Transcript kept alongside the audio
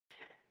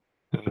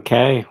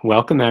Okay,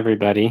 welcome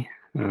everybody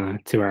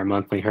to our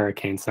monthly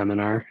hurricane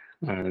seminar.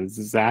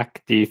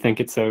 Zach, do you think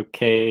it's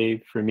okay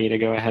for me to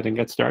go ahead and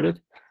get started?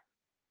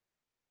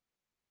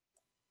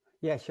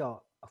 Yeah,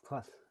 sure, of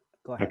course.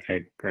 Go ahead.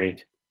 Okay,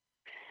 great.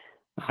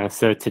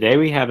 So today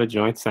we have a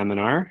joint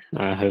seminar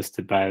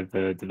hosted by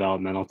the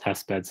Developmental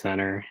Testbed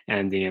Center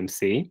and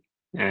DMC.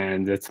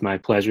 And it's my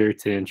pleasure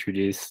to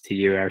introduce to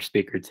you our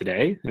speaker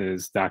today, who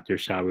is Dr.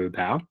 Shaowu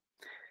Bao.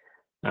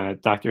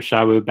 Dr.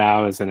 Shaowu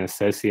Bao is an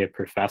associate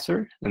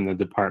professor in the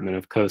Department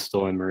of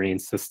Coastal and Marine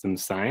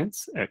Systems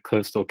Science at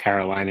Coastal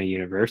Carolina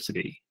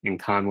University in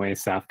Conway,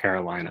 South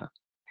Carolina.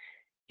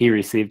 He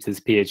received his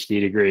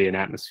PhD degree in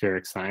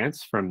atmospheric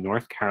science from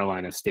North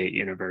Carolina State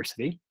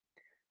University.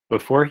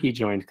 Before he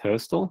joined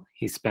Coastal,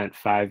 he spent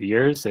 5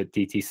 years at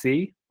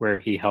DTC, where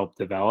he helped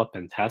develop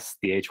and test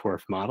the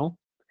HWRF model.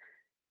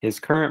 His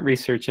current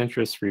research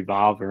interests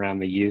revolve around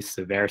the use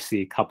of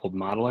air-sea coupled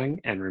modeling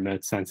and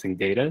remote sensing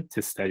data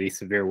to study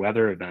severe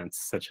weather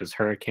events such as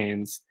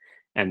hurricanes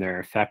and their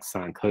effects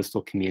on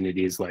coastal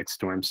communities like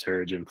storm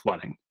surge and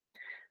flooding.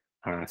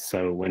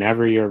 So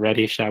whenever you're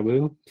ready,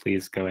 Shaowu,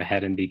 please go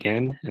ahead and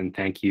begin, and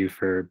thank you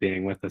for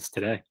being with us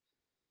today.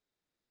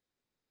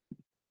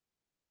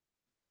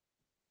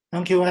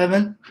 Thank you,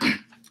 Evan,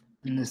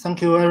 and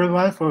thank you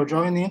everyone for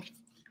joining.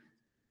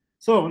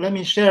 So let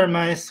me share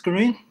my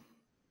screen.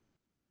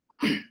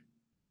 Okay.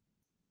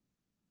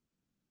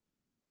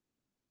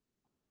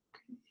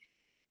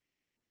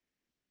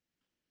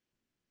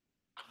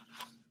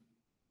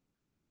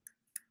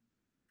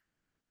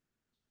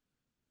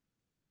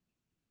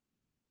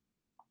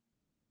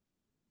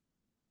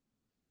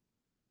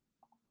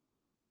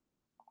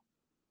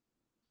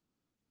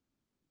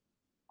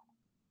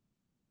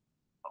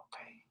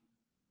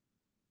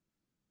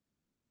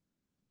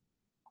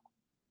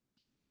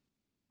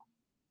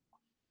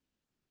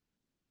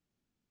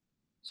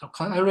 So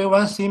can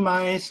everyone see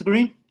my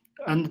screen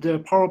and the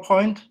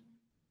PowerPoint?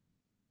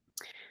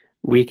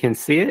 We can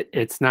see it.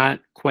 It's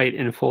not quite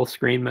in full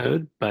screen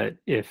mode, but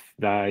if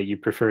you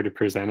prefer to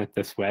present it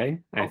this way,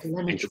 okay,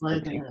 let me try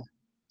the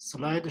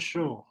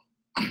slideshow.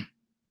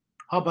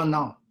 How about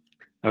now?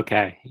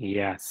 Okay,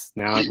 yes,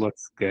 now it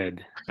looks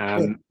good.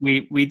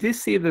 We do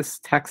see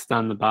this text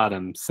on the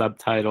bottom.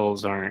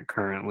 Subtitles aren't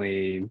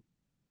currently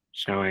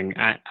showing.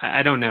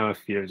 I don't know if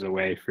there's a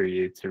way for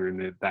you to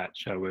remove that,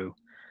 Shaowu.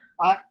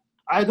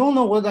 I don't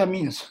know what that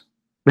means.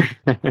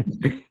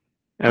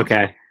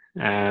 Okay.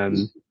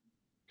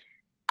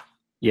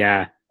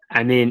 Yeah,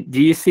 I mean,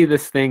 do you see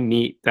this thing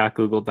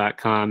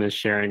meet.google.com is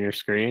sharing your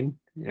screen?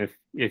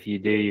 If you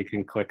do, you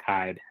can click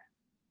hide.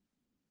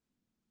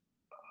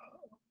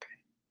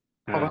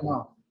 How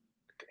about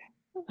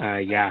now?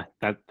 Yeah,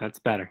 that's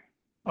better.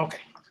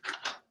 Okay.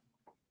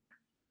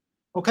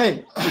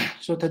 Okay,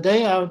 so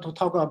today I want to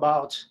talk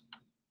about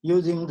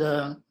using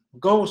the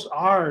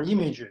GOES-R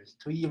images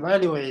to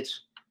evaluate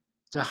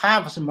the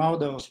HAFS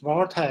model's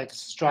vortex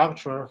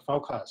structure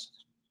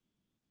forecast.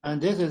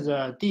 And this is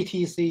a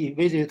DTC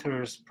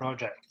visitors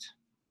project.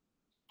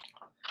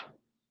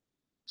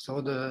 So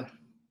a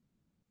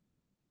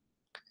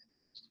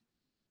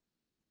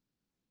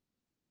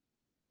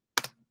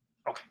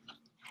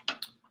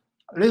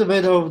little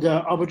bit of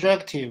the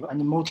objective and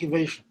the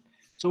motivation.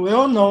 So we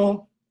all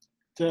know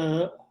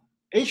the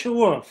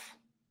HWRF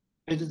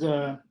is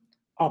the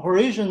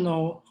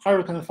operational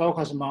hurricane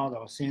forecast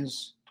model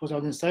since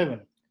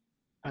 2007,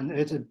 and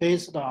it is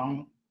based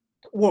on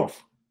WRF.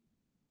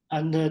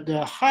 And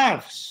the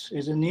HAFS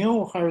is a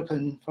new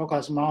hurricane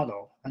forecast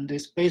model, and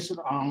it's based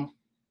on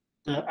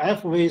the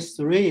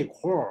FV3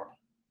 core,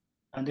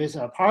 and it's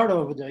a part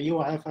of the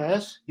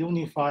UFS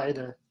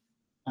Unified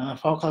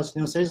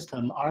Forecasting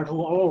System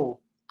R2O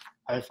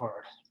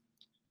effort.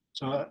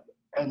 So,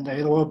 and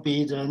it will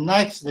be the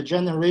next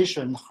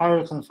generation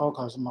hurricane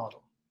forecast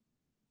model.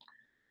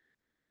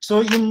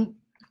 So in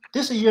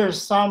this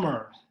year's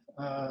summer,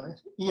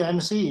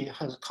 EMC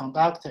has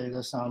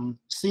conducted some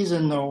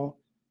seasonal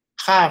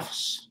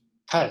HAFS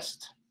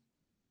test.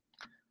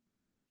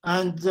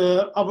 And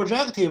the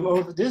objective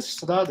of this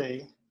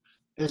study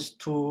is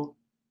to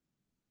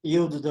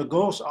use the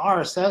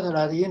GOES-R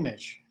satellite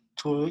image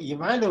to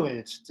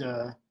evaluate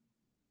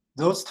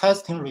those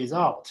testing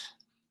results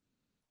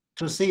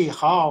to see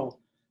how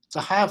the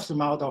HAFS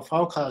model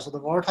forecast the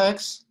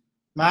vortex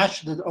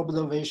match the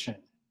observation,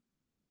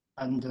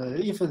 and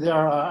if there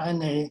are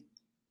any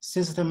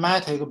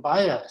systematic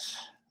bias,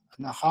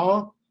 and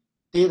how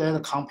did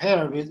it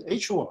compare with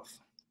HWRF.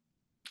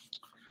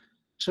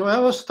 So I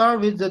will start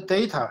with the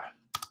data.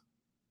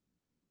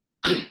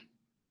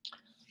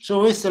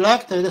 So we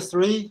selected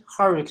 3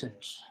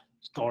 hurricanes: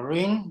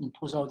 Doreen in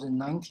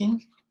 2019,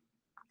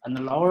 and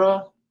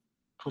Laura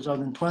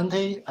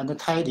 2020, and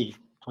Teddy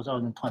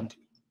 2020.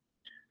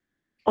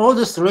 All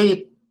the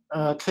 3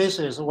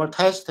 cases were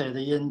tested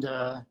in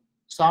the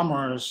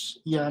summer's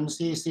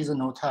EMC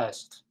seasonal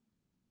test.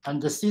 And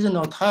the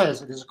seasonal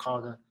test is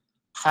called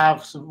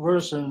HAFS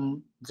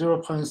version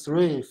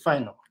 0.3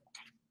 final.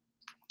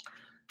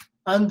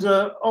 And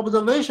the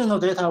observational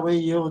data we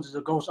use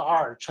the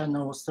GOES-R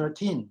channel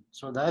 13.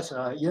 So that's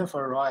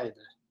infrared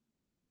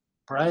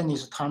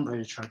brightness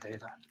temperature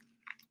data.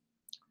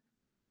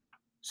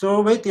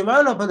 So we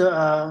developed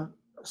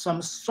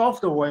some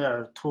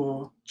software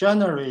to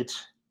generate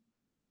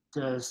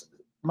the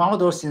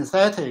model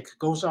synthetic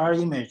GOES-R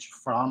image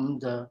from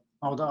the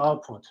model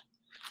output.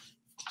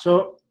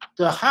 So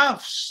the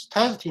HAFS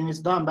testing is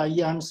done by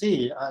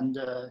EMC, and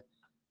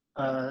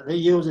they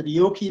use the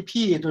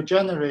UPP to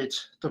generate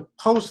the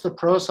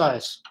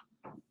post-process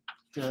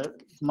the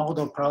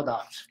model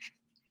product.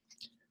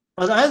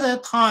 But at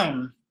that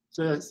time,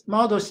 the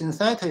model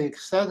synthetic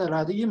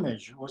satellite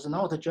image was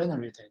not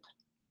generated.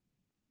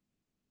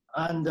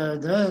 And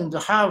then the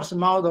HAFS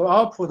model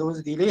output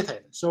was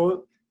deleted.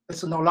 So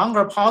it's no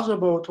longer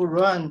possible to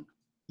run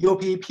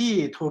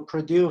UPP to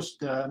produce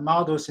the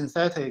model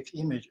synthetic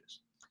images.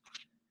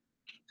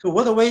 So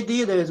what we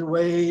did is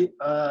we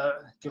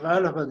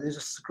developed this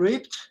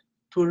script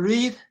to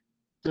read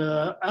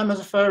the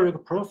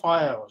atmospheric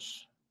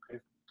profiles, okay,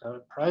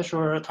 the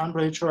pressure,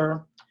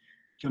 temperature,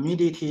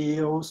 humidity,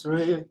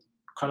 O3,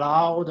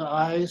 cloud,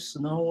 ice,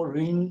 snow,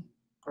 rain,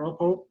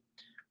 purple,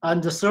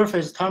 and the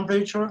surface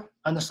temperature,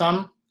 and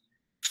some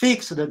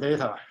fixed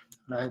data,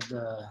 like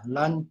the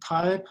land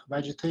type,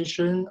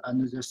 vegetation,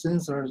 and the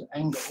sensor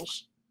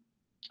angles.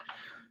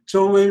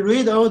 So we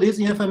read all this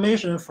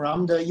information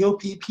from the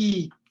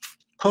UPP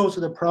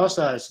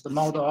post-process, the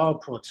model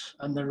output,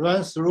 and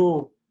run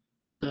through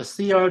the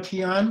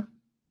CRTM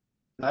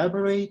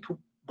library to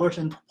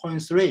version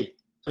 2.3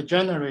 to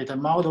generate a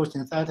model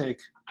synthetic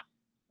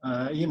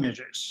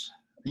images.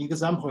 The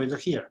example is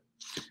here.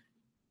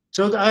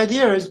 So the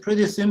idea is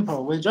pretty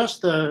simple. We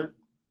just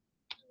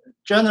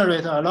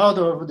generate a lot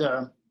of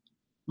the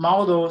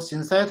model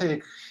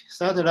synthetic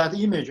satellite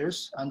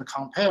images and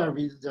compare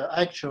with the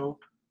actual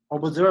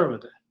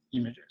observed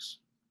images.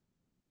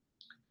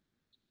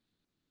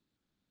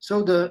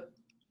 So the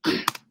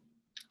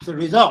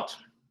result,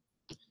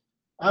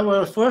 I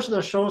will first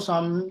show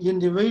some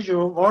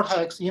individual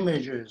vortex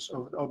images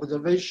of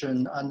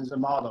observation and the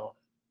model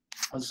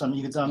as some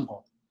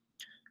example.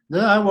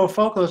 Then I will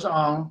focus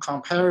on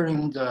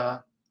comparing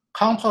the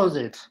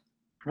composite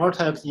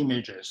vortex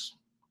images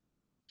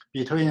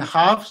between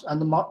HAFS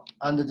and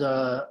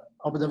the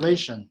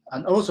observation.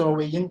 And also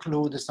we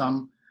include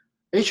some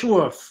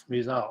HWRF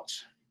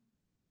results.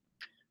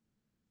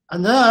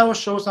 And then I will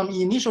show some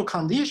initial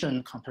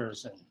condition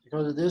comparison,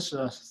 because this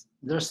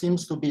there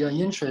seems to be an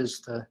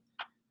interest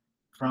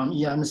from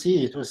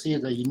EMC to see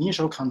the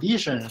initial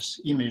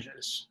conditions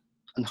images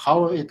and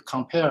how it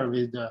compares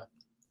with the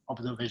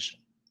observation.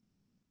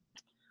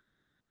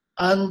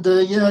 And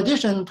in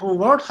addition to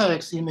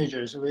vortex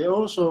images, we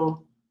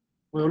also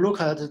will look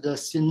at the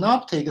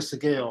synoptic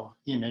scale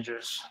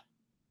images.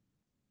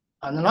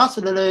 And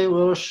lastly,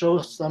 we'll show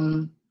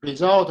some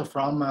result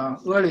from an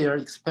earlier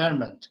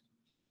experiment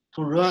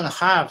to run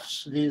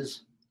HAFS with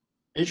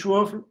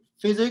HWRF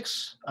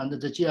physics and the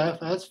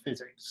GFS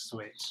physics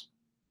suites.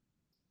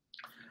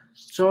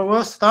 So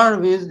we'll start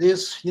with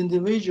these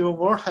individual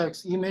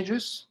vortex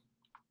images.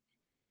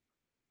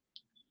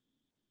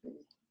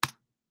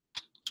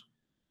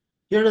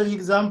 Here's the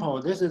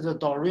example. This is a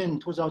Doreen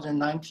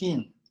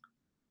 2019.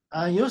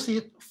 And you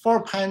see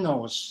 4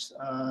 panels.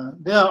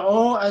 They are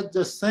all at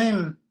the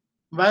same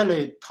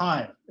valid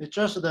time. It's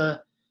just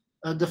the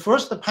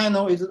first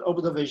panel is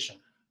observation,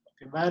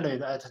 okay,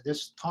 valid at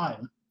this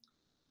time,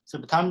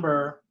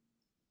 September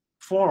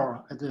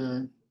 4 at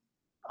the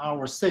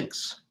hour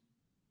 6.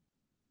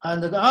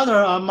 And the other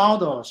are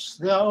models.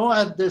 They are all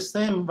at the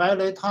same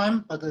valid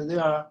time, but they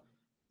are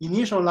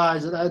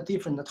initialized at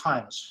different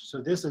times.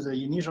 So this is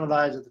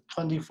initialized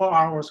 24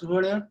 hours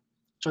earlier.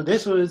 So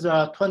this is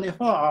a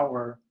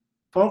 24-hour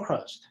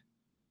forecast.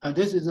 And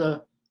this is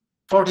a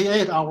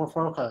 48-hour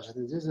forecast.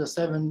 This is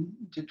a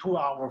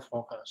 72-hour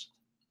forecast.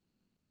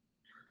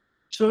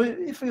 So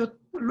if you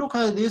look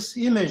at these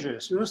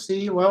images, you'll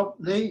see, well,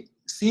 they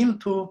seem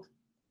to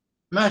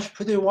match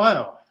pretty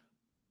well.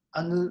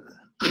 And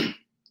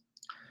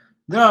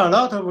there are a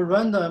lot of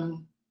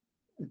random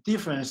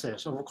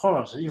differences, of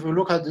course. If you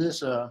look at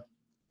this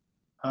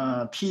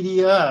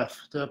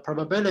PDF, the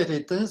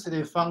probability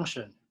density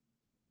function,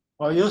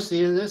 well, you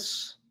see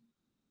this,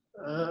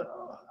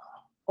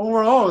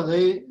 overall,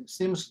 they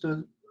seems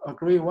to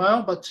agree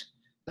well, but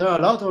there are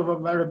a lot of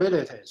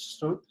variabilities.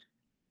 So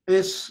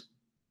it's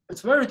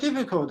very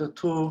difficult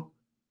to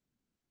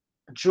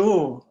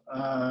draw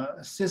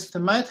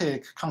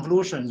systematic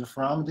conclusions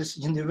from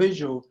these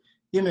individual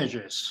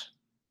images,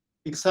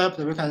 except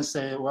we can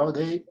say, well,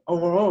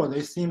 overall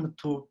they seem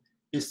to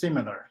be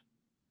similar,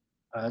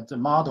 the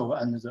model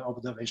and the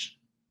observation.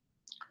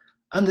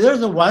 And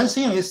there's one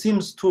thing, it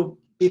seems to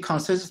be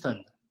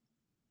consistent.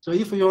 So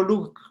if you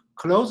look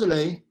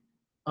closely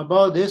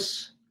about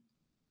this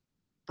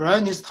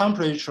brightness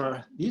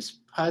temperature, these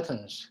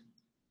patterns,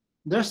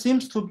 there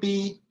seems to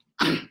be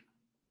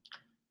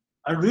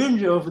a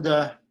range of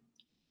the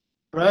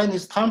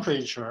brightness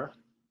temperature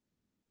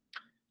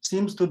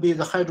seems to be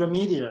the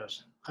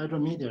hydrometeors.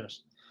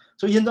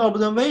 So in the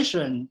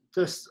observation,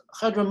 this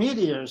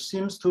hydrometeor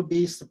seems to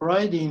be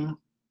spreading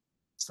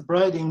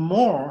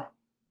more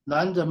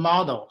than the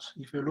models.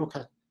 If you look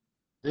at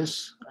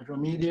this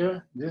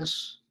hydrometeor,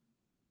 this,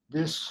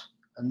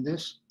 and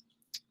this.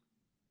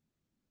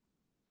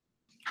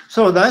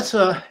 So that's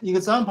an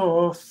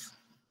example of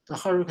the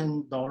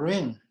Hurricane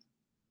Doreen.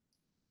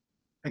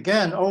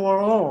 Again,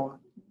 overall,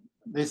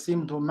 they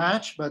seem to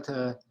match, but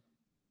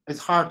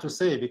it's hard to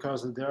say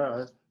because there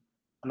are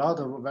a lot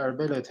of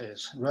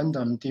variabilities,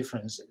 random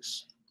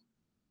differences.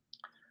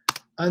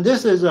 And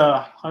this is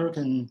a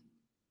Hurricane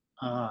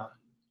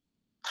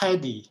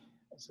Teddy,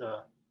 it's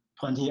a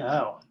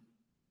 20L.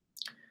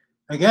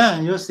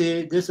 Again, you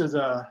see this is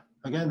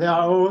again, they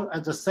are all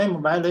at the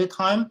same valley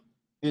time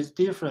with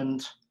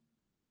different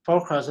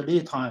forecast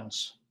lead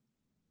times.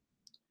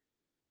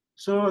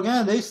 So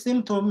again, they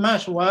seem to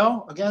match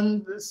well.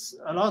 Again, there's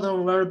a lot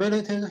of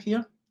variability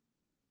here.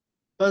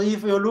 But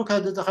if you look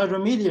at the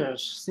hydrometeors,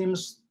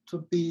 seems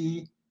to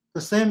be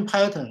the same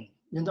pattern.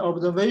 In the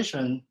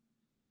observation,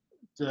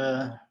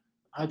 the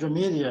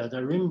hydrometeor,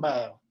 the rim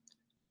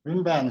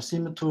band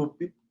seem to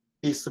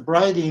be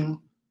spreading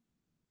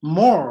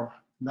more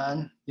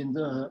than in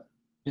the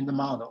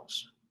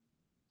models.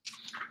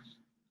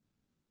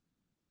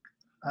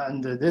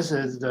 And this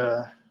is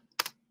the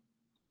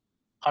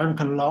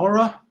Hurricane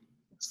Laura,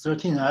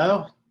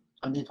 13L,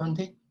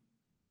 2020.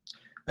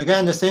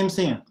 Again, the same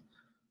thing.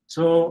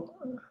 So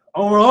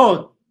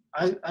overall,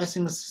 I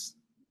think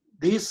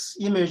these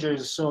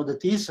images show the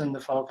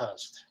decent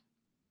forecast.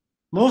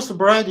 Most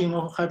spreading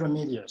of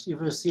hydrometeors,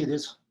 if you see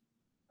these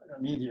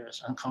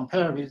hydrometeors and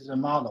compare with the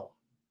model.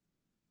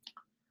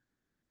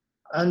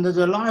 And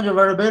the large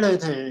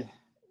variability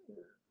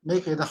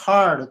make it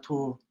hard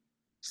to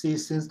see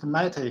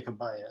systematic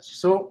bias.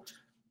 So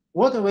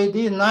what we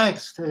did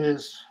next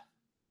is,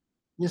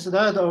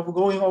 instead of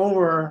going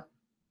over,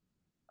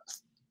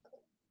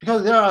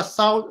 because there are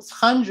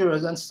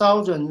hundreds and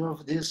thousands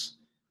of these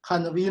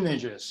kind of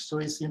images, so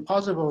it's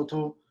impossible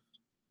to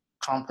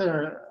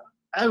compare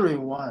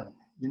everyone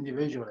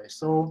individually.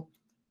 So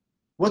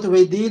what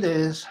we did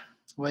is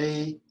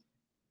we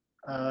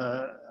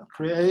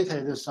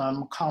created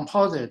some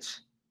composite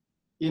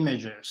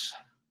images.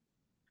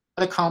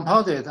 By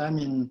composite, I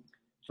mean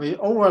we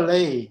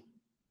overlay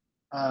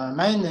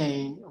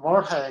many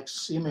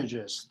vortex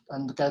images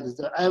and get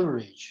the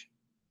average.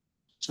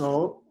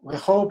 So we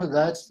hope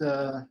that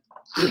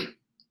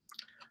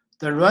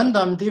the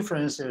random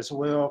differences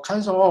will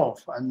cancel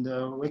off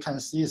and we can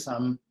see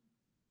some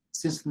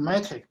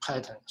systematic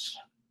patterns.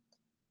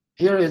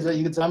 Here is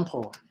an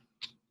example.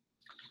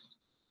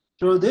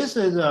 So this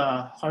is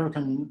a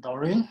Hurricane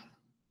Doreen.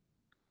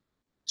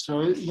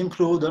 So it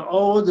includes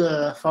all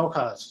the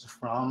forecasts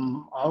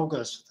from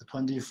August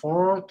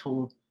 24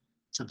 to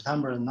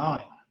September 9.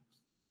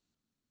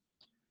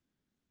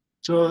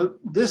 So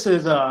this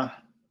is a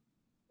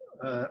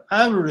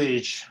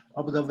average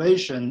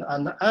observation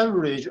and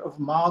average of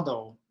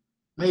model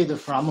made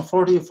from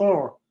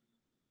 44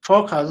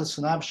 forecast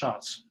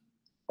snapshots,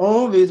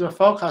 all with a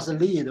forecast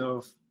lead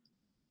of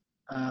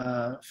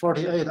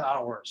 48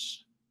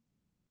 hours.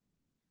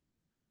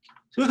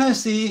 So you can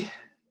see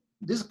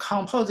these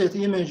composite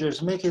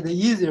images make it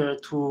easier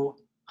to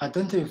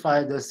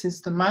identify the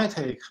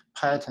systematic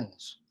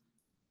patterns.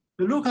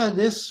 You look at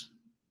this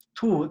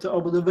two, the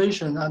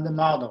observation and the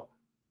model.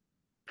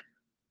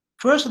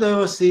 First, you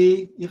will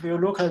see, if you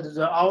look at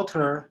the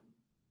outer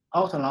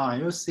line,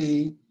 you'll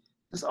see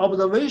this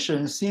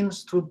observation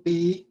seems to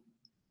be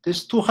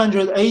this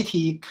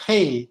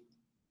 280K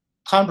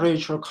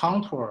temperature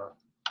contour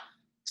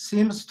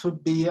seems to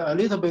be a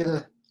little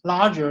bit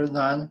larger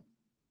than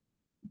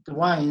the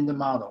one in the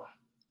model.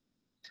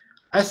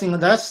 I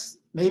think that's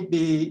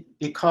maybe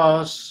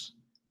because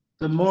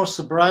the more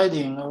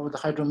spreading of the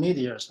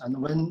hydrometeors, and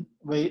when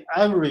we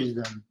average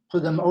them,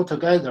 put them all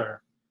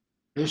together,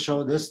 they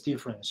show this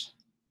difference.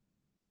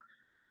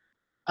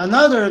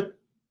 Another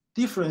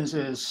difference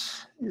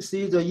is, you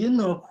see the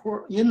inner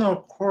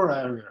core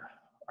area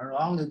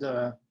around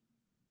the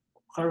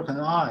hurricane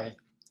eye.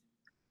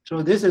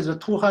 So this is a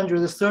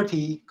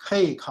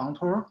 230K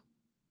contour,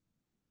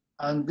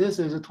 and this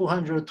is a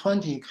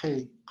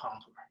 220K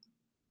contour.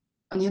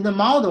 And in the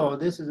model,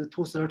 this is a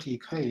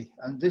 230K,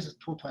 and this is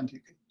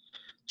 220K.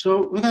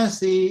 So we can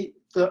see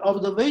the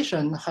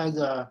observation has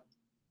a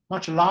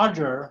much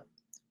larger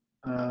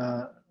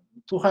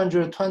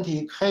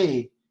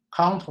 220K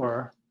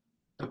contour,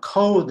 the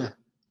cold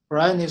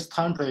brightness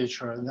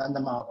temperature than the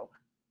model.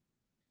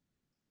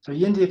 So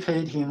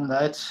indicating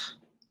that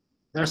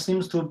there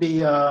seems to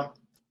be a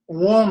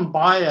warm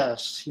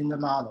bias in the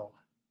model.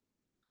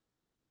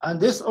 And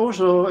this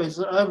also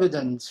is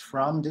evident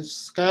from this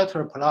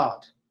scatter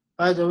plot.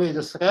 By the way,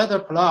 the scatter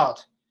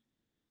plot,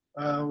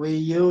 we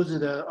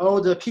use all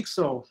the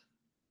pixel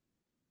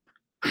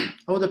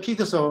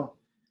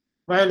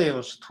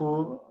values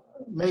to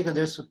make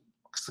this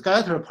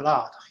scatter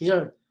plot.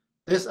 Here,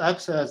 this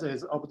axis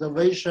is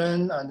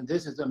observation, and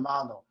this is the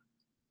model.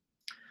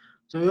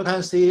 So you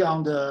can see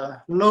on the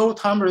low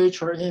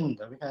temperature end,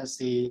 we can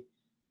see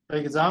For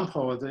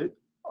example, the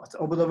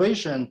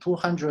observation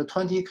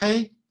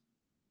 220K,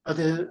 but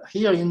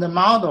here in the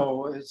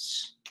model,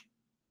 it's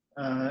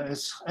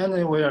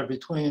anywhere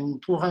between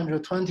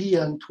 220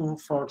 and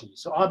 240.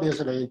 So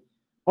obviously,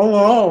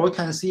 overall, we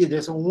can see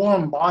there's a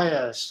warm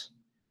bias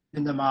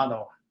in the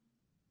model.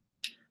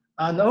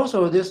 And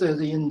also, this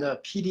is in the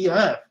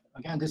PDF.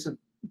 Again, this is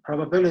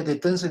probability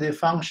density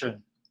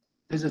function.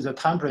 This is the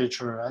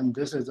temperature, and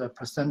this is a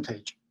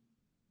percentage.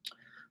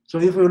 So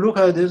if you look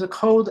at this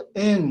code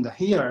end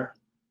here,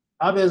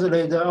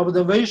 obviously the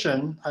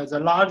observation has a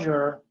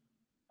larger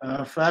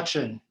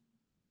fraction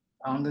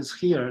on this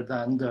here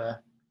than the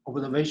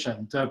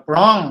observation. The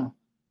brown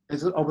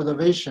is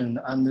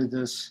observation, and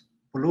this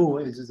blue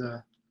is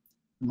the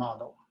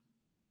model.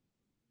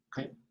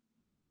 Okay.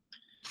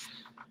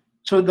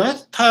 So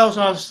that tells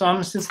us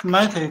some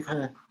systematic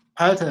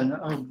pattern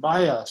of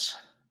bias.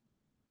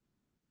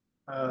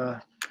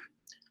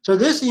 So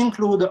this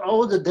includes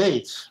all the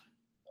dates,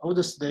 all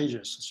the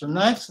stages. So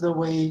next,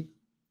 we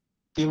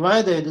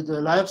divided the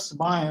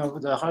lifespan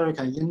of the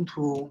hurricane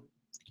into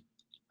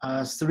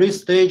 3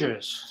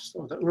 stages.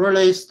 So the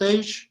early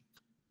stage,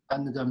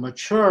 and the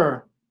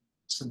mature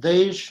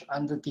stage,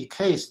 and the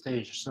decay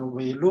stage. So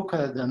we look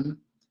at them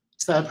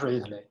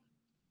separately.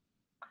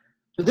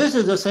 So this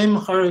is the same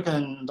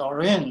Hurricane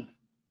Dorian,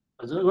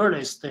 the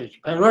early stage.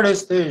 By early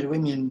stage, we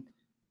mean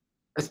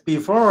it's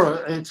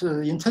before it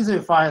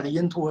intensified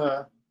into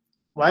a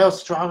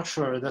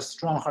well-structured,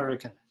 strong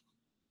hurricane.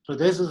 So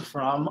this is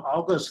from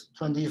August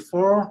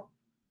 24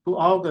 to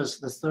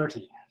August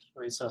 30.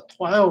 So it's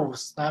 12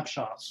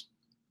 snapshots.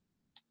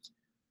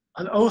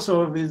 And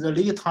also with the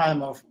lead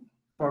time of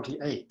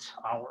 48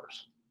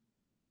 hours.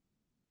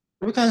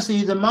 We can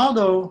see the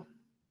model.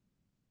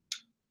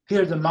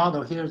 Here's the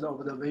model, here's the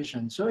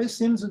observation. So it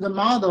seems the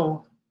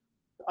model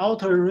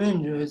outer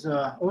range is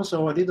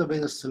also a little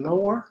bit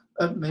slower,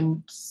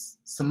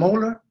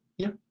 smaller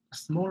here,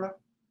 smaller.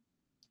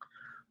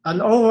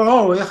 And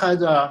overall, it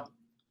has a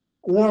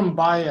warm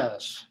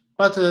bias,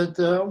 but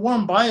the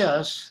warm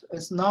bias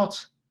is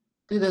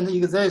didn't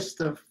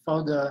exist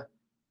for the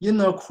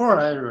inner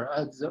core area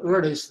at the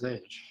early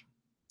stage.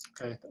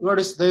 Okay, the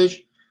early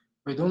stage,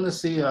 we don't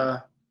see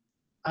a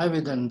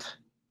evident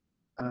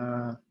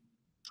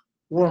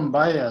warm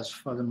bias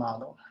for the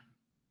model.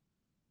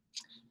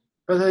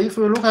 But if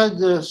we look at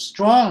the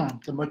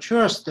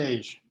mature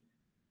stage,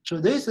 so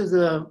this is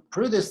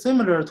pretty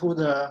similar to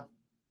the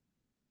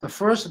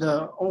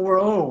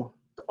overall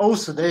O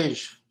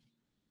stage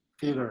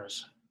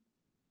figures.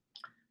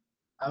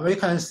 And we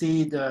can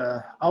see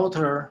the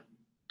outer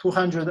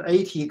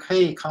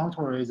 280K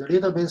contour is a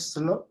little bit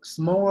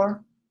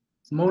smaller,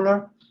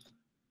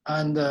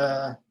 and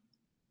the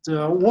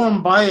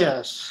warm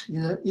bias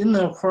in the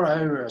inner core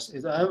areas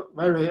is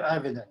very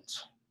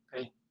evident.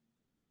 Okay,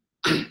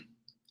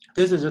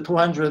 this is a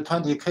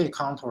 220K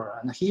contour,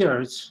 and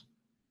here it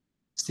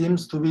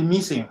seems to be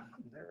missing.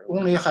 It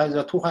only has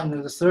a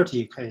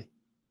 230K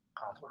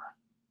contour.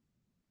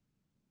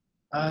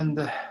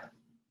 And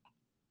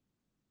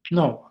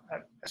no,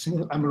 I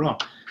think I'm wrong.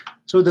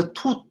 So the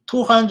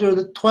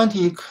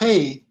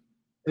 220K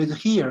is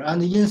here,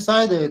 and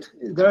inside it,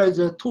 there is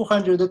a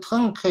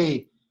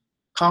 210K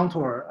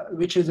contour,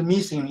 which is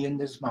missing in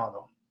this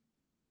model.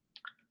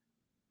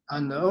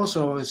 And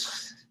also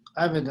it's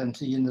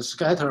evident in the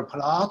scatter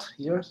plot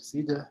here.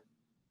 See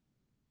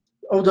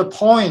all the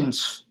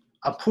points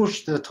are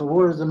pushed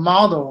towards the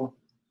model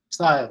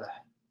side.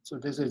 So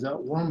this is a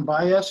warm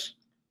bias.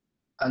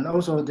 And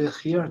also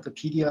here, the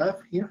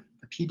PDF here,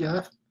 the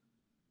PDF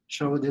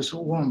show this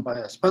warm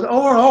bias. But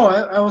overall,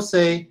 I would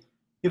say,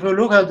 if you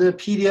look at the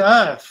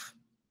PDF,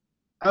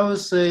 I would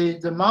say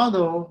the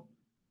model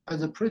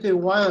has a pretty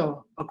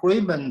well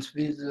agreement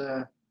with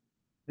the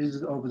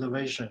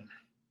observation.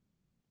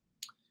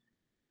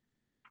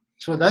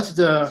 So that's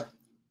the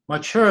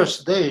mature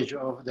stage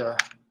of the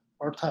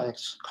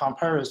VORTEX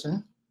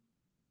comparison.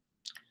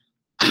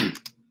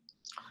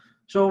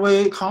 So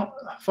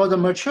for the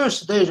mature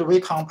stage,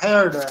 we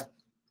compared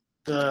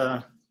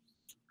the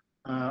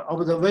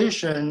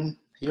observation.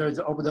 Here is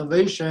the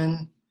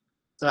observation,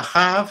 the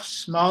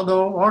HAFS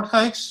model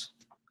VORTEX,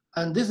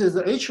 and this is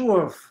the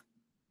HWRF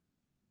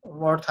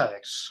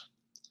VORTEX.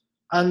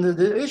 And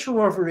the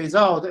HWRF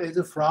result is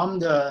from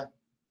the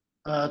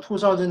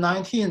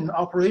 2019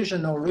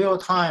 operational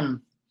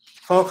real-time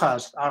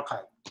forecast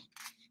archive.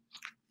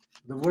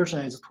 The version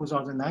is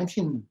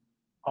 2019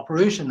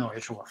 operational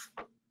HWRF.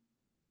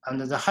 And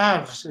the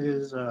HAFS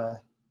is the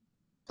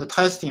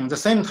testing, the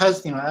same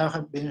testing I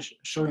have been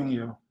showing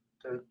you,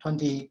 the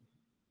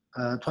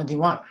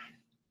 2021.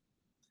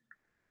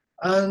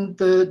 And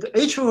the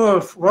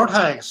HWRF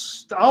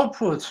VORTEX, the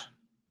output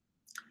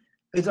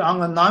is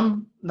on a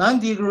 9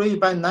 degree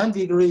by 9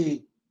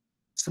 degree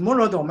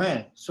smaller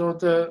domain. So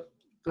the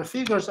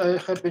figures I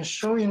have been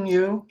showing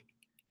you,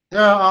 they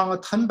are on a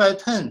 10 by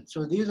 10.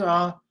 So these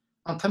are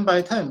on 10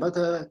 by 10, but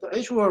the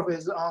HWRF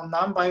is on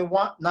 9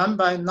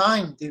 by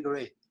 9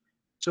 degree.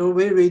 So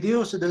we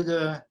reduced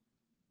the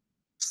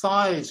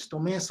size,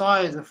 domain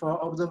size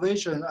for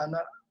observation, and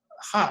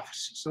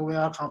HAFS. So we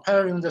are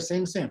comparing the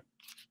same thing.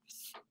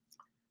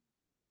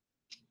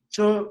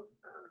 So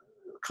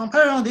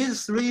comparing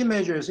these three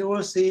images, you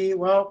will see,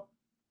 well,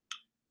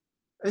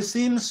 it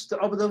seems the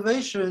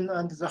observation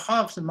and the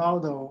HAFS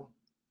model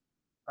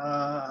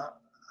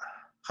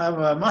have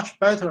a much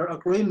better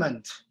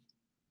agreement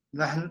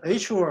than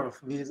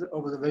HWRF with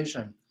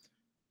observation.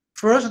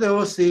 First, they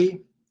will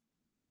see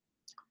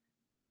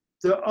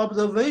the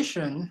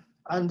observation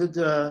and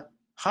the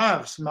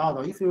HAFS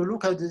model. If you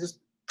look at this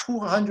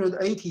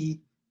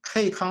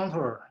 280K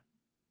contour,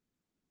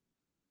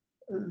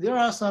 there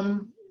are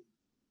some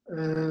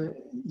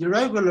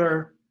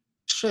irregular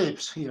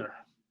shapes here,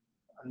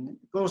 and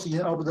both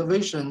in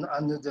observation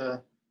and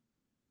the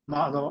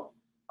model,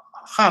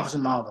 HAFS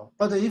model.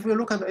 But if you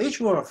look at the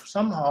HWRF,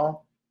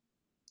 somehow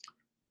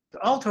the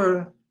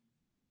outer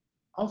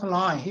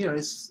line here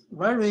is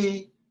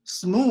very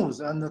smooth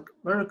and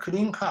very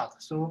clean cut.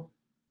 So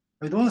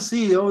we don't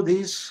see all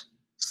these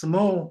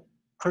small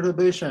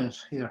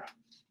perturbations here.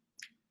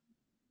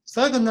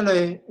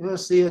 Secondly, you'll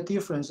see a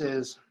difference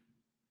is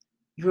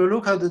if you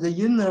look at the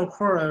inner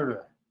core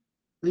area,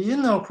 the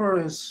inner core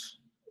is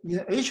in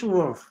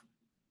HWRF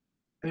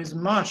is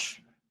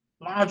much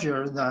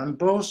larger than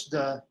both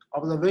the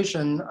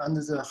observation and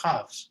the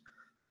HAFS.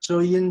 So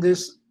in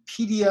this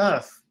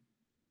PDF,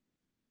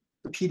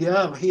 the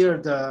PDF here,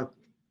 the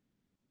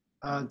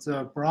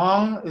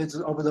brown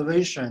is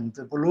observation,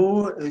 the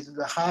blue is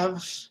the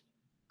HAFS,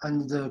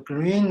 and the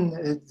green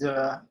is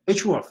the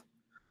HWRF.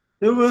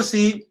 You will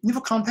see, if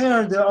you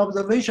compare the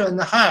observation and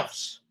the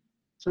HAFS,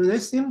 so they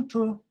seem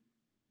to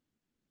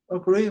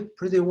agree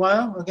pretty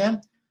well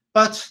again.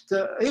 But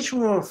the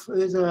HWRF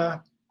is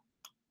a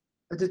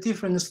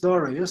different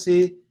story. You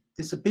see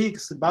this big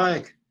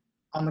spike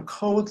on the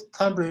cold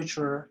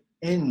temperature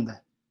end,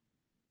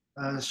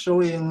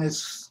 showing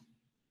it's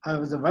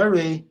has a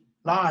very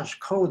large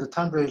cold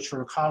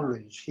temperature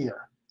coverage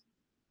here.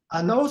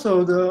 And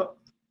also the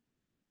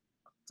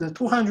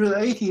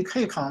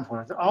 280K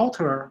contour, the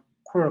outer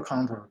core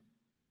contour,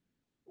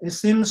 it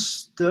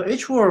seems the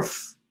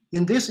HWRF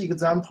in this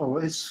example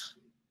is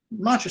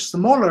much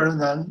smaller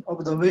than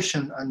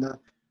observation and the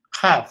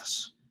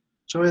HAFS.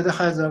 So it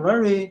has a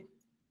very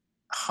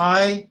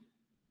high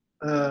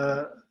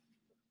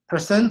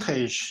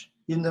percentage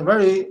in the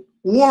very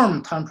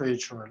warm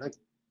temperature, like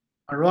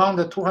around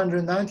the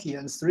 290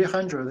 and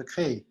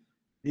 300K,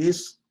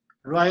 these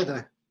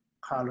red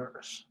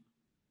colors.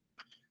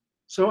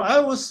 So I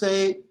would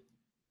say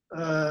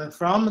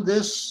from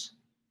this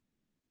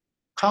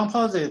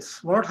composite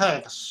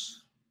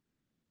vortex,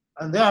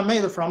 and they are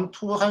made from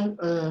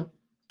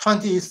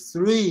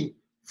 23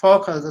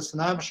 focused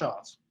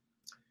snapshots.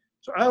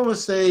 So I would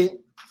say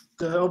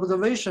the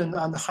observation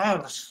and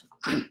HAFS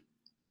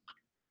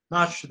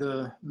match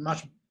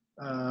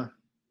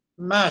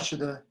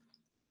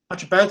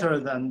much better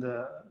than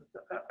the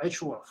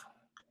HWRF.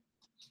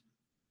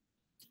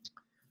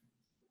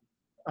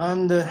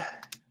 And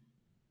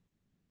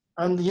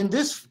in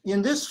this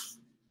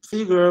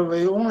figure,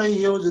 we only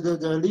use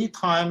the lead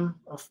time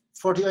of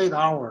 48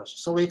 hours,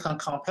 so we can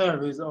compare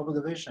with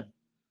observation.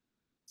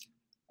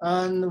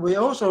 And we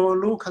also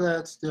look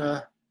at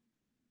the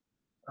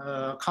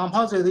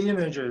composite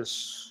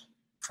images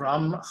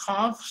from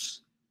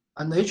HAFS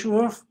and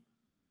HWRF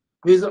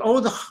with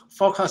all the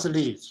focus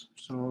leads.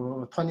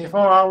 So 24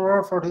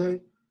 hour,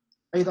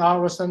 48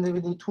 hours,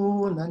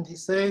 72,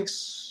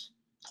 96,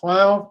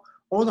 12,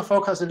 all the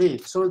focus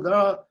leads. So there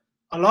are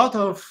a lot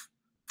of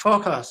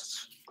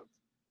forecasts.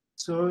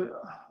 So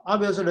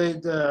obviously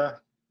there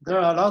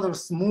are a lot of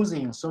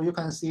smoothing. So you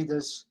can see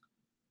this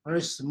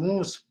very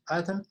smooth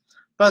pattern.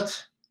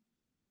 But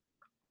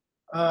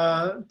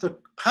the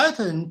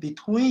pattern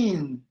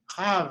between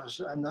HAFS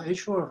and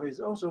HWRF is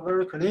also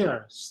very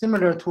clear,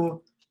 similar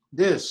to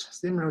this,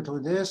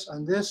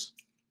 and this.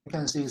 You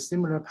can see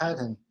similar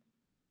pattern.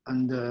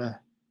 And the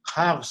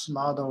HAFS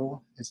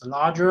model is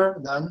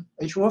larger than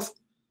HWRF,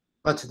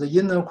 but the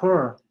inner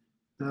core,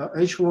 the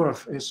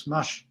HWRF is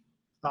much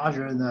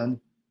larger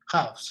than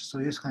HAFS. So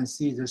you can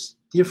see this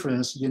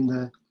difference in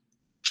the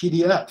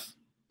PDF.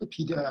 The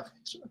PDF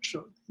is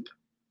shown here.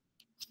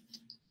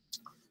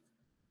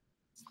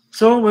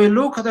 So we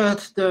looked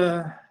at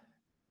the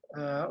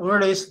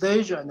early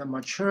stage and the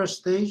mature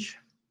stage.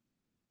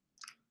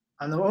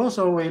 And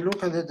also we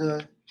look at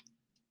the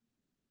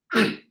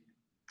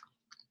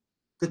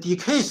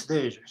decay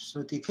stage.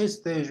 So decay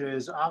stage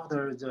is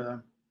after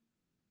the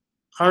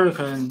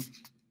hurricane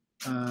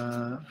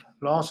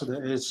lost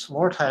its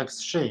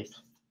vortex shape.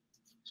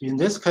 So in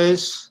this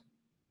case,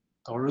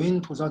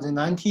 during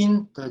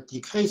 2019, the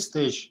decay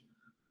stage,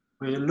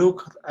 we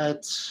looked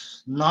at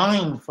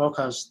 9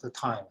 focused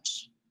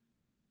times.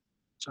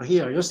 So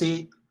here you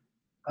see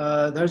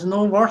there's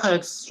no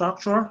vortex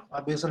structure,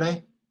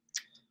 obviously,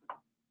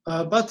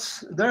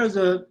 but there is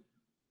a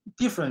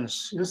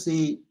difference. You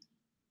see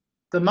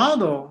the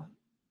model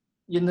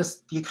in the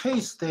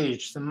decay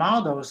stage, the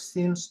model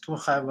seems to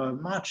have a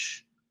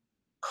much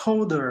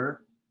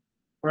colder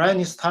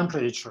brightness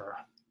temperature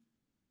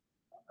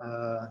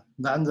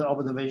than the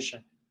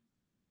observation.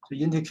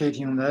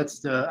 indicating that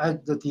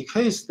at the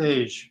decay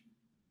stage,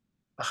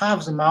 the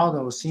HAFS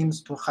model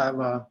seems to have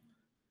a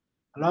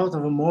lot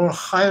of more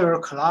higher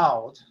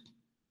cloud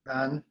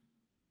than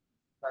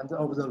the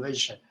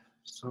observation.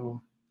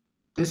 So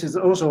this is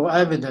also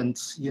evident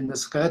in the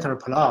scatter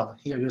plot.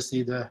 Here you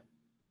see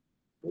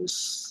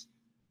this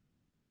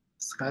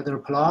scatter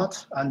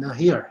plot, and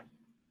here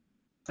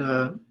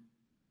the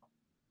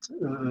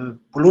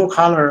blue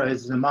color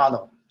is the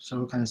model.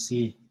 So you can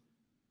see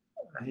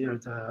here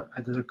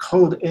at the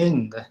cold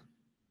end,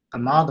 the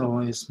model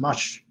is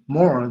much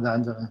more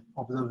than the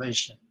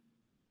observation.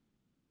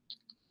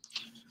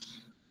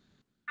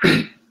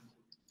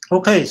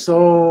 Okay,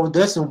 so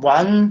that's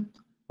one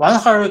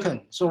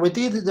hurricane. So we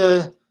did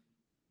the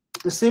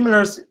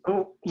similar.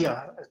 Oh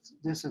yeah,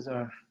 this is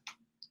a.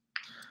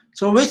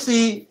 So we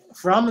see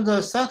from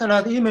the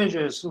satellite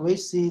images, we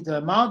see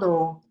the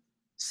model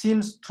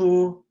seems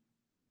to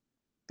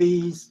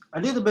be a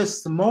little bit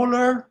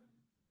smaller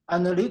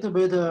and a little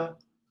bit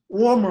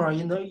warmer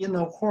in the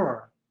inner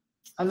core.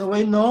 And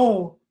we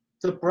know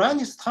the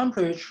brightness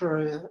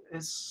temperature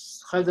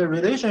has a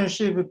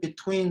relationship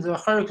between the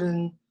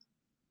hurricane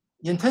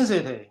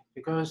intensity,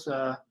 because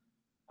a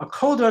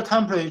colder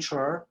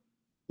temperature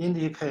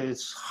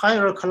indicates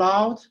higher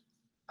cloud,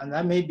 and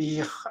that may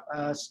be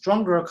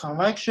stronger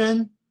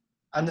convection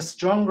and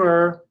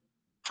stronger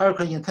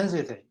hurricane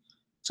intensity.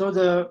 So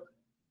the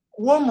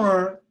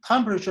warmer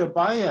temperature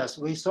bias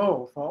we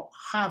saw for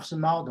HAFS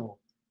model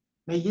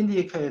may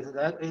indicate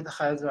that it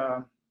has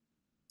a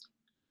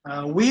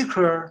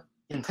weaker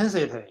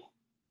intensity.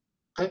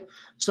 Okay,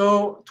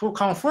 so to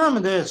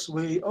confirm this,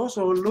 we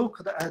also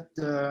looked at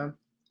the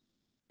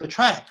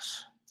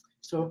tracks.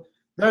 So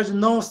there's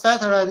no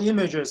satellite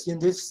images in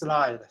this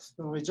slide.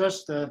 So we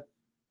just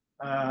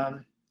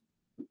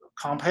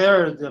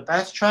compare the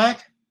best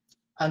track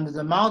and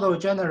the model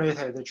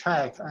generated the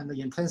track and the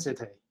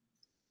intensity.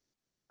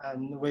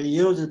 And we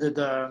used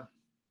the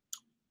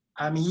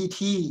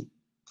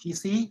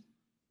MET-TC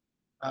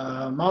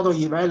model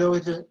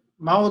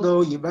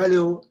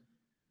evaluation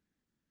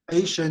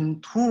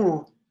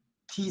tool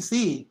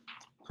TC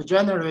to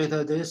generate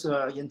this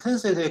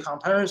intensity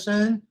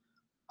comparison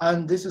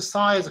and this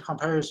size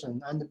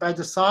comparison. And by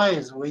the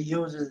size, we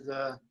use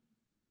the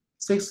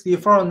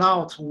 64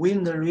 knot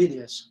wind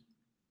radius.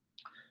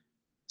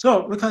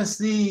 So we can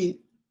see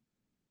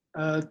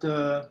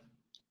the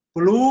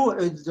blue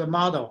is the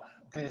model.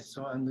 Okay,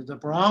 so and the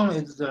brown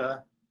is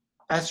the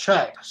best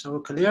track. So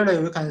clearly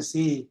we can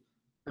see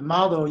the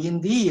model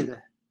indeed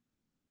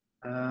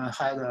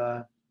had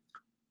a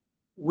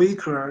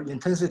weaker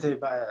intensity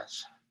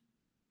bias.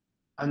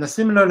 And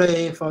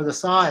similarly for the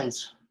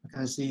size, you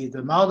can see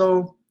the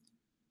model,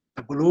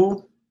 the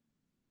blue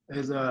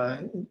is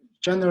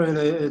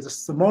generally is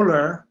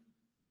smaller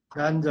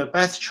than the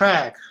best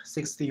track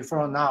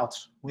 64 knot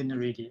wind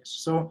radius.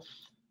 So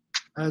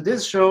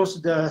this shows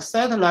the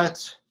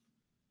satellite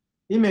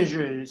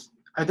images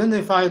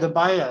identify the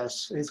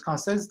bias is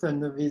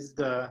consistent with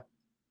the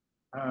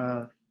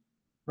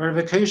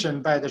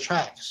verification by the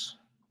tracks.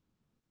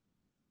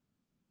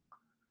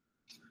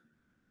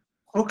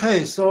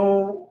 Okay,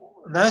 so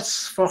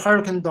that's for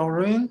Hurricane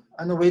Doreen,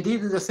 and we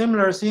did the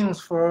similar things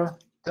for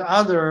the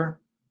other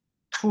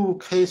two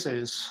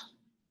cases.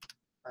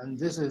 And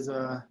this is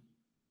I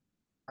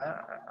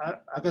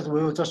guess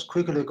we will just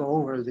quickly go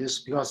over this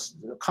because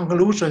the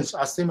conclusions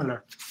are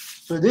similar.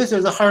 So this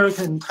is a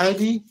Hurricane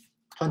Teddy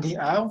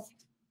 20L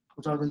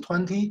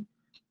 2020.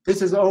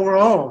 This is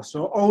overall,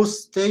 so all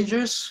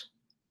stages.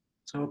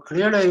 So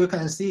clearly we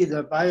can see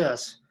the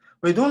bias.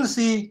 We don't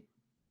see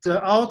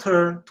the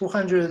outer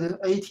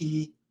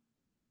 280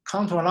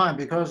 contour line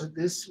because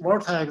this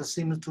vortex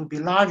seems to be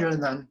larger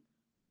than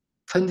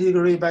 10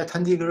 degree by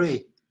 10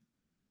 degree.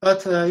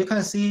 But you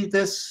can see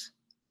this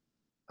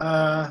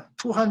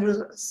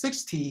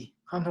 260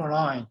 contour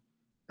line.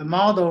 The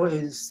model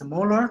is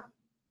smaller,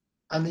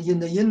 and in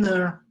the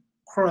inner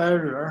core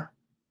area,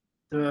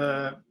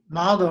 the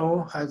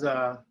model has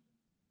a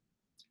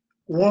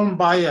warm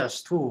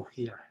bias too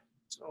here.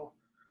 So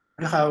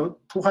we have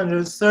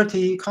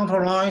 230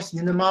 contour lines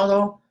in the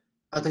model,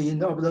 but in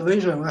the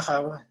observation we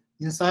have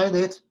inside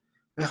it,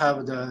 we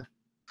have the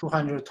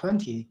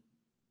 220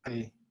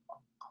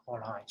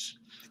 contour lines.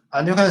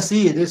 And you can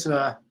see this,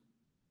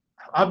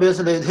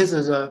 obviously this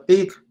is a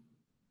big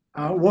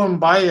warm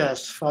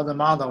bias for the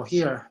model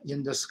here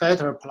in the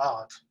scatter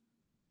plot.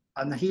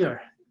 And here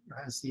you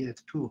can see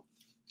it too.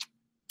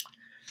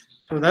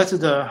 So that's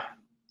the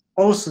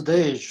all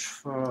stage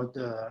for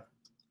the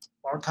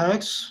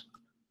vortex.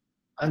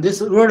 And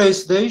this early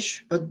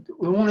stage, but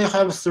we only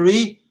have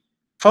 3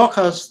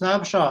 focus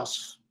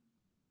snapshots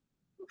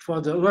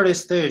for the early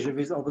stage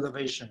with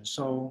observation.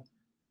 So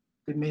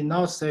it may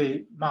not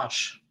say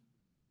much.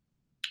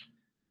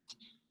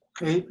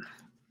 Okay.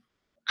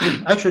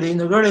 Actually, in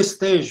the early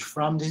stage,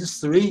 from these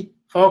 3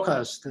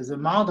 focus, the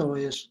model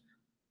is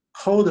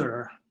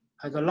colder,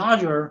 has a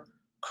larger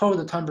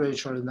cold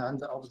temperature than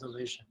the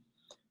observation.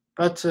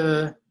 But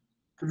to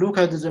look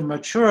at the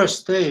mature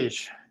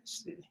stage,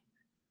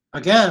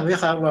 again, we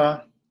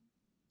have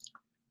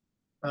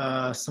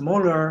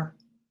smaller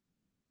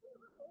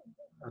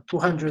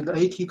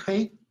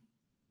 280K,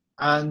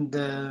 and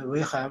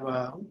we have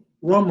a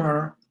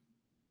warmer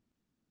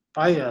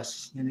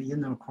bias in the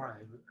inner core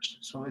areas.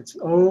 So it's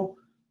all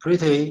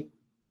pretty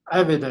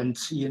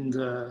evident in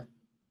the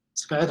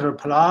scatter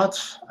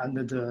plot and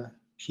the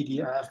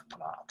PDF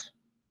plot.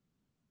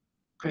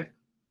 Okay.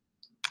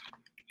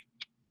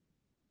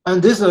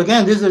 And this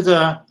again, this is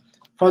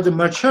for the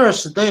mature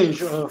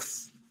stage of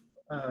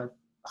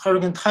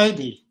Hurricane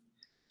Tidy.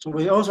 So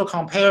we also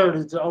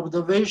compared the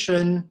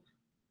observation,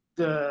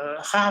 the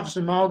HAFS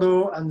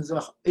model, and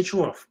the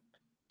HWRF.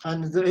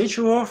 And the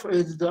HWRF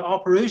is the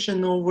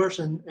operational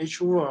version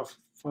HWRF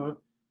for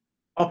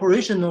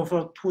operational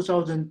for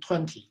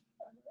 2020,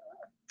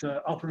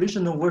 the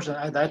operational version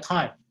at that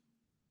time.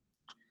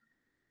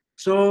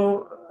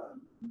 So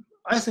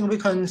I think we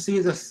can see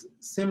the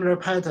similar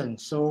pattern.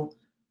 So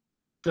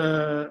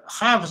the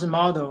HAFS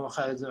model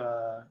has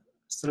a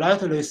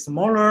slightly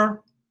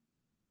smaller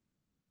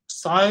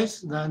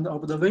size than the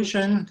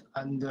observation,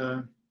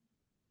 and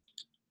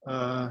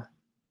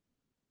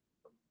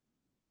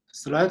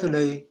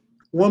slightly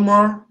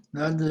warmer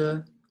than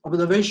the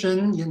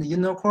observation in the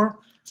inner core.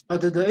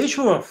 But the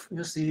HWRF,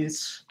 you see,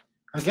 it's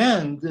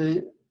again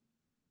the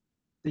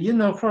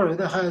inner core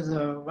that has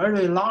a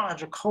very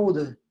large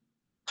cold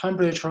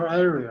temperature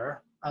area,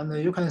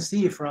 and you can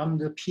see from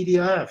the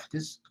PDF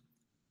this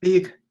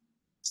big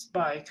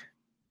spike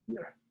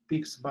here,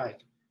 big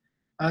spike,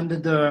 and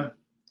the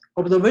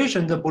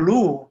observation, the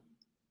blue,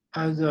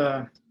 has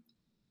the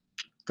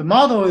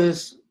model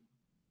is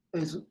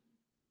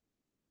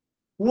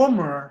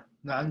warmer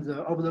than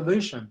the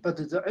observation, but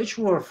the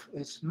HWRF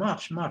is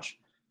much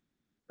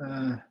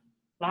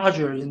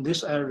larger in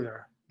this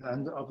area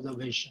than the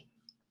observation.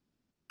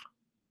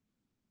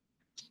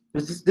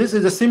 This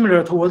is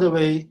similar to what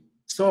we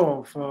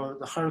saw for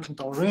the Hurricane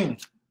Doreen.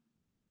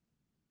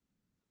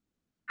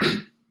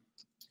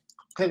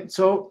 Okay,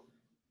 so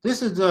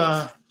this is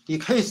the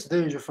decay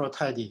stage for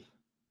Tidy.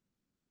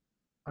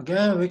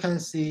 Again, we can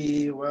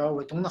see, well,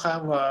 we don't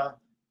have a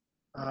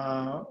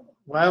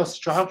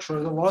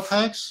well-structured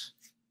vortex,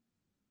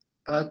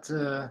 but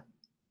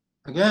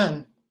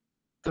again,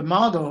 the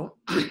model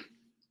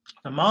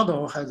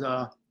has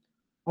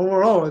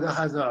overall it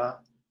has a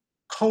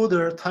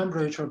colder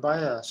temperature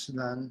bias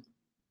than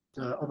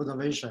the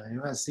observation.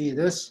 You can see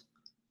this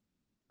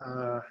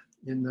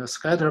in the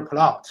scatter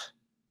plot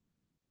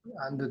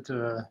and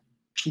the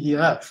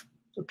PDF.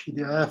 The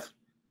PDF,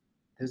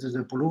 this is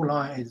the blue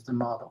line, is the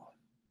model.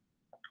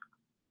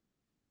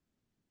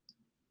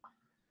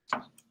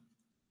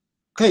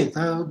 Okay,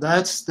 so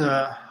that's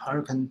the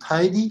Hurricane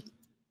Tidy.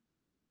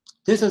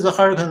 This is the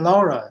Hurricane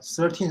Laura,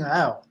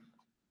 13L.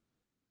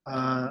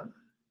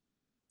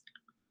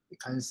 You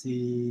can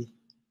see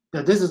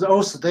that this is the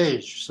old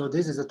stage. So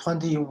this is a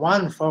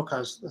 21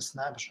 focused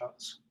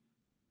snapshots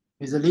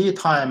with a lead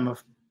time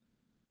of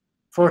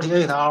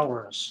 48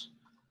 hours.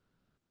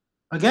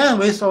 Again,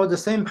 we saw the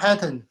same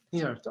pattern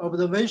here. The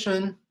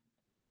observation,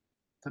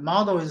 the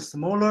model is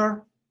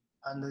smaller,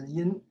 and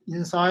the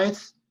inside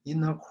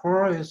inner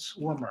core is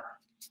warmer.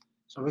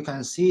 So we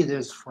can see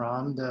this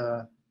from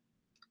the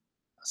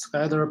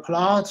scatter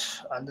plot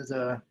and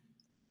the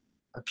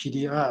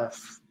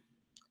PDF.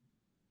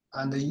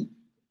 And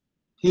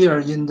here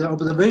in the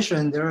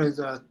observation, there is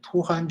a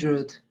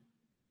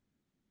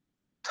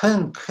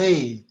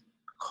 210K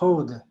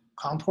code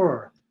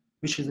contour,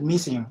 which is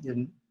missing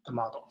in the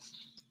model.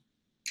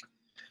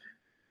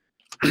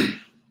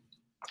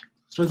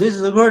 So this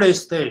is the early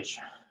stage.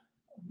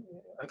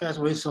 I guess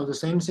we saw the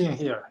same thing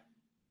here.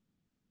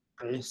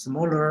 Okay,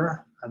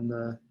 smaller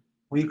and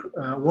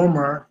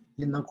warmer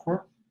inner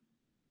core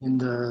in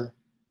the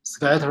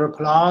scatter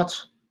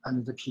plot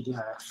and the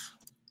PDF.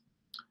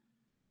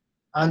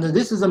 And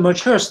this is a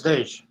mature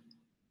stage.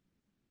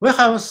 We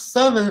have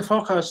 7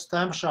 focus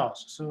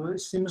snapshots, so it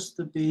seems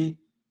to be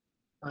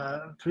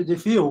pretty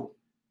few.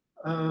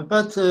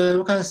 But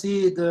we can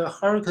see the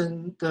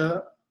Hurricane,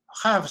 the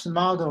HAFS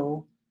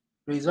model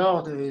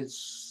result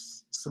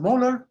is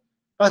smaller,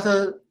 but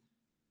the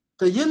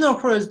inner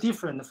core is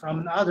different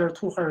from the other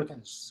 2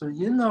 hurricanes. So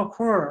inner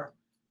core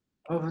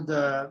of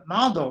the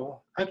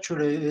model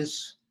actually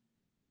is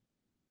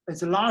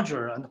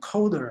larger and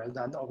colder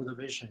than the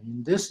observation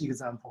in this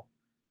example.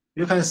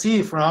 You can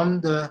see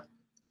from the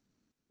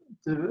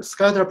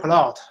scatter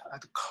plot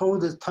at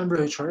cold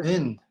temperature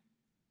end, you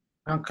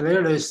can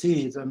clearly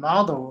see the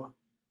model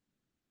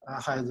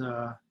has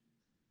a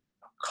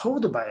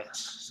cold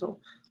bias. So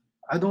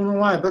I don't know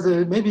why, but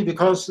maybe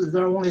because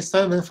there are only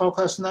 7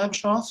 focus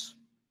snapshots,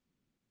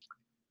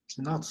 it's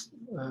not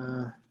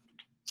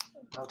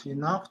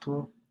enough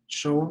to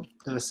show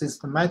the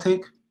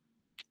systematic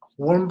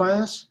warm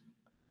bias.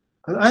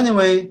 But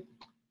anyway,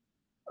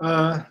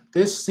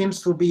 this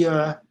seems to be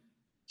an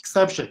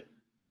exception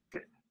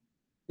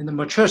in the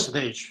mature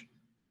stage.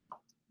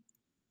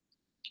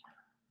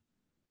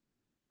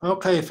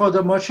 Okay, for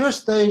the mature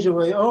stage,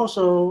 we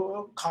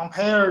also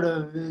compared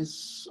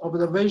with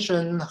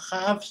observation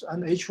HAFS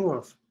and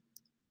HWRF.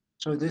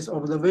 So this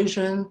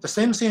observation, the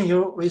same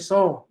thing we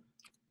saw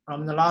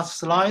from the last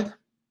slide.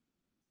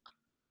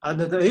 And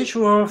the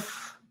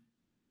HWRF,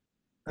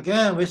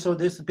 again, we saw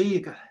this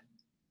big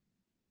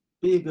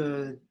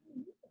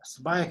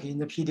spike in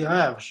the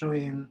PDF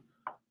showing,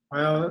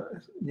 well,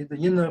 in the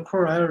inner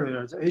core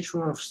area, the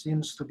HWRF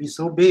seems to be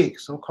so big,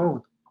 so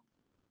cold.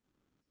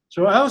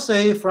 So I would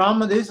say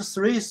from these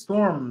three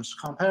storms,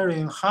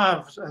 comparing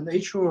HAFS and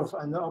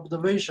HWRF and the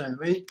observation,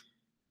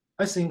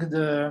 I think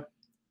the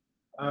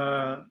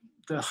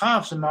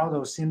HAFS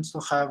model seems to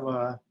have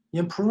an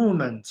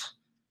improvement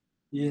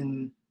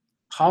in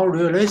how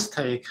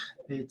realistic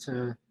it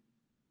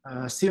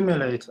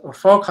simulate or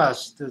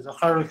forecast the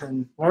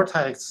hurricane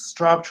vortex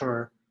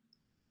structure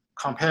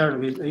compared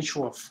with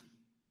HWRF.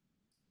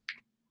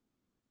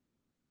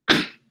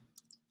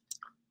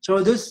 So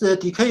this is the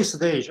decay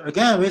stage.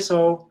 Again, we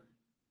saw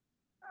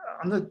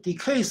on the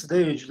decay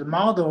stage, the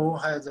model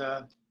has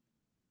a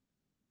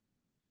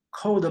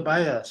cold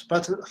bias,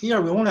 but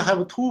here we only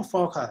have two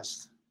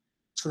forecast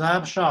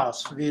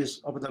snapshots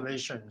with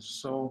observations.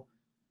 So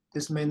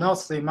this may not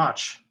say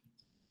much.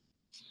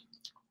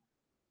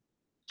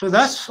 So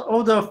that's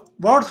all the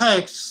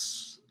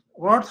vortex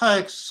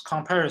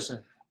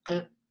comparison.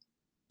 Okay,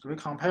 so we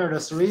compare the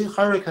three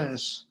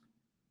hurricanes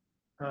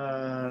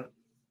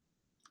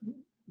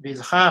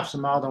with HAFS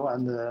model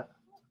and the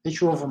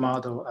HWRF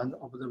model and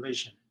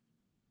observation.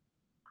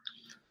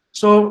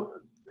 So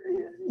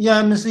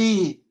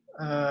EMC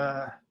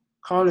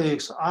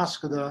colleagues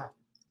asked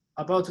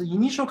about the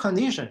initial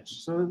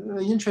conditions. So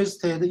we're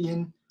interested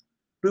in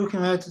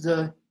looking at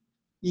the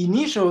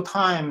initial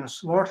times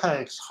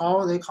vortex,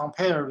 how they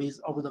compare with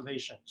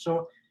observation.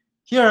 So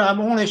here I'm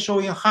only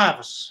showing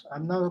HAFS.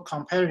 I'm not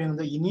comparing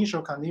the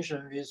initial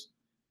condition with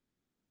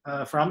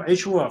from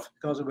HWRF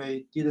because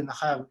we didn't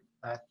have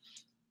that.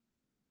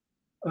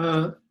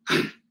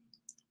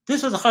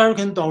 This is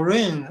Hurricane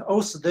Doreen,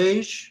 O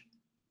stage,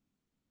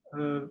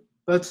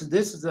 but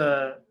this is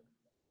the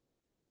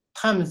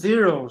time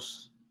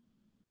zeros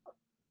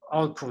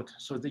output,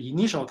 so the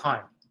initial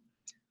time.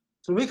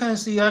 So we can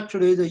see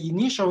actually the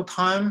initial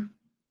time,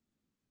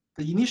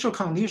 the initial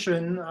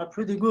condition are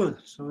pretty good.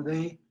 So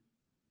they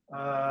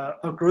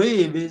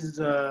agree with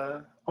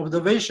the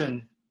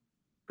observation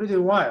pretty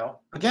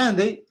well. Again,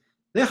 they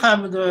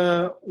have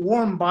the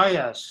warm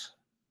bias.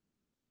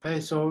 Okay,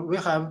 so we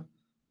have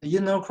the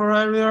inner core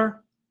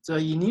area. The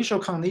initial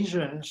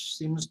condition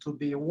seems to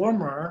be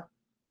warmer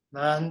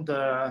than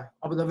the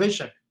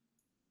observation.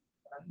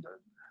 And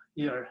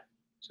here,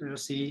 so you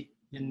see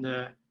in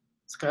the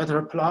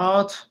scatter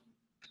plot.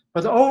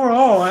 But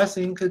overall, I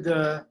think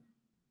the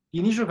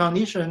initial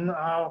conditions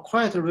are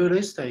quite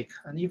realistic.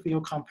 And if you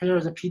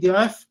compare the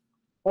PDF,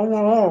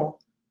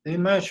 overall, they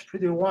match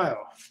pretty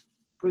well.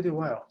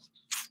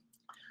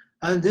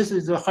 And this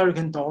is the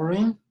Hurricane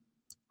Doreen.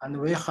 And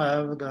we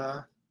have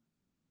the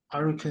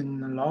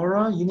Hurricane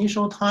Laura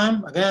initial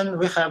time. Again,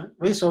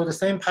 we saw the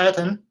same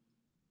pattern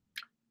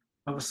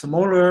of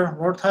smaller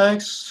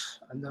vortex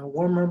and the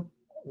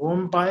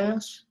warm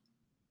bias.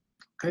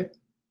 Okay.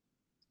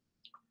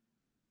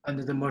 And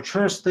the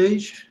mature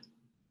stage.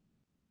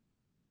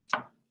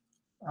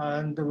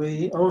 And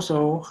we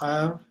also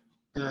have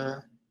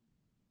the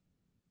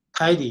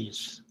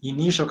tidies,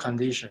 initial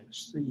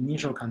conditions,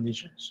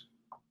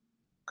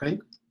 Okay.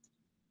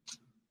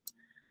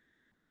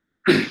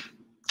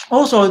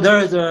 Also, there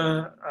is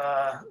a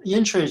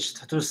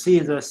interest to see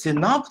the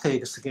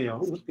synoptic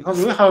scale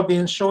because we have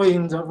been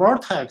showing the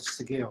vortex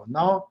scale.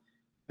 Now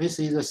we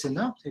see the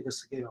synoptic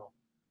scale.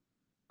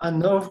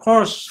 And of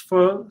course,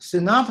 for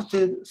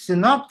synoptic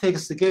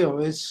scale,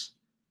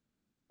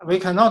 we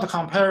cannot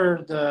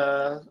compare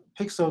the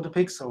pixel to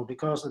pixel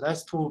because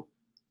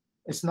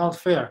it's not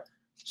fair.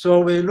 So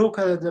we look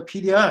at the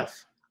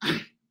PDF.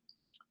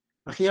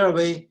 Here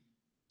we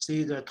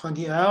see the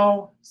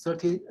 20L,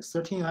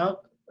 13L,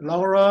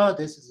 Laura,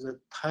 this is the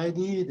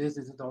tidy, this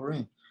is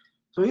Doreen.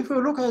 So if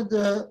you look at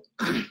the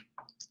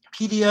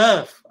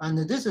PDF, and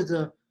this is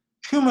the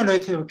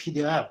cumulative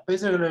PDF,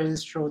 basically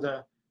it shows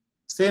the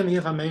same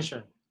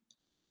information.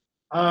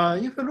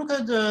 If you look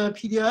at the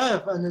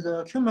PDF and the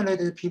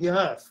accumulated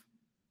PDF,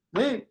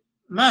 they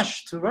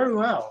matched very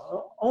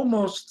well,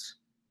 almost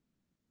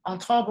on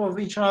top of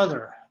each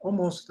other,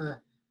 almost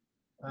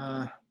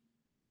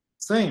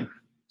same.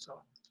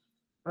 So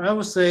I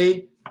would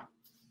say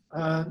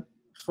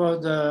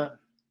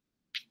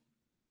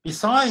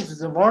besides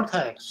the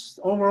vortex,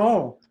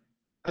 overall,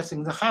 I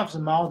think the HAFS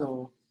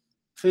model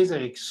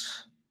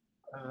physics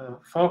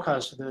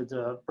forecast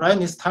the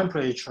brightness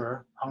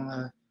temperature on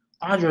a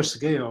larger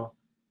scale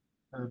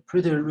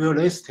pretty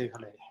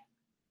realistically.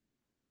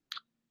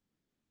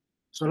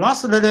 So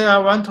lastly, I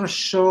want to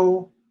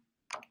show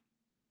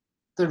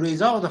the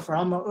result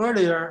from an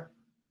earlier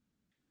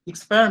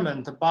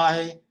experiment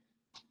by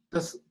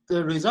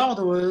the result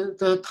was,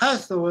 the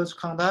test was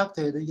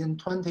conducted in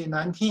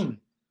 2019.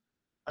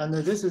 And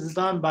this is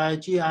done by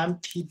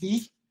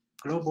GMTB,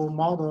 Global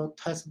Model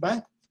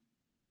Testbed.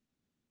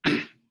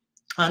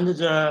 And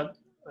the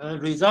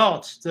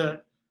result,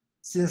 the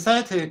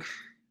synthetic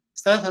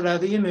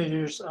satellite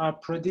images are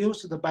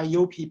produced by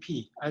UPP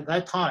at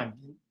that time,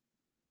 in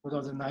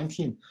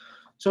 2019.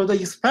 So the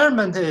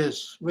experiment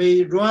is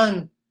we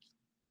run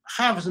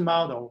HAFS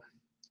model,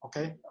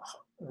 okay?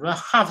 Run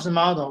HAFS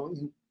model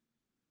in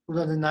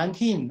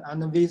 2019,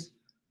 and with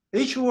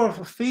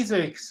HWRF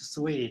physics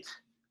suite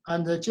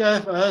and the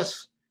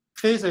GFS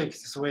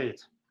physics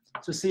suite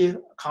to see,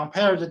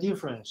 compare the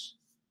difference.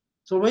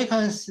 So we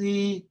can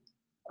see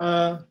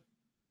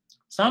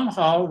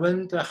somehow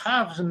when the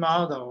HAFS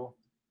model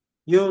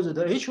used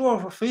the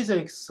HWRF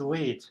physics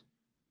suite,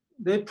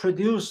 they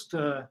produced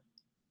a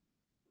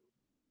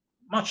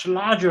much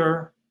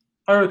larger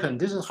hurricane.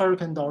 This is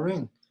Hurricane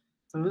Doreen.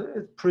 So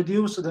it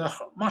produced a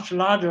much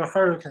larger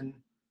hurricane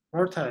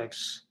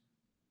vortex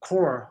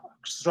core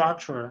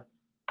structure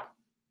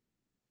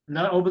in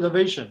that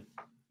observation.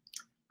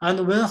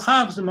 And when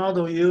HAFS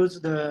model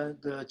used the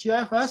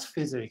GFS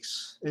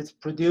physics, it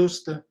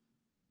produced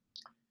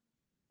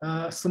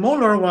a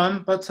smaller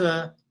one, but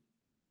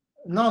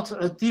not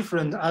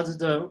different as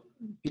the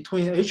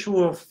between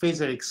HWRF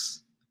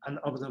physics and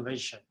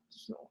observation.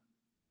 So,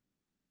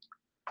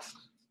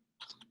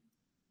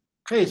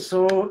 okay,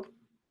 so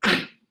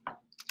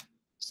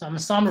some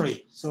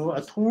summary. So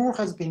a tool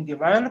has been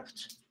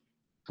developed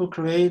to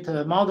create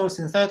model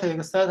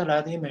synthetic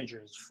satellite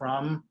images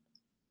from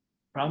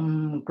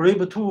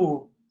GRIB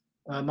 2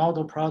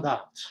 model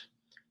product.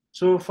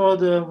 So for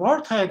the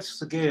VORTEX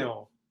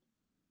scale,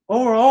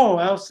 overall,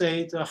 I'll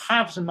say the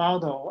HAFS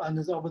model and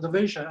the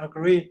observation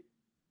agree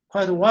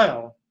quite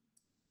well,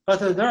 but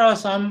there are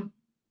some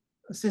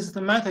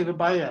systematic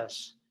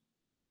bias.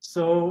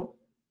 So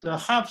the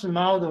HAFS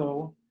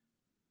model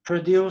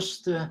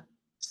produced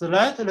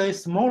slightly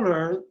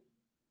smaller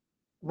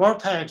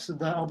vortex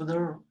than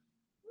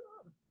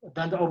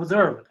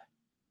observed,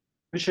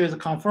 which is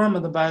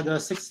confirmed by the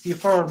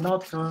 64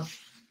 nautical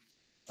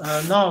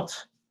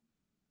knot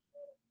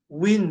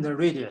wind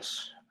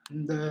radius.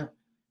 And the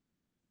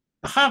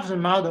HAFS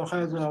model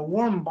has a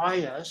warm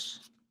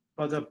bias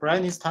for the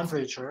brightness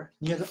temperature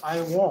near the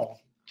eye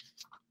wall.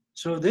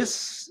 So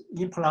this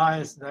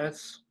implies that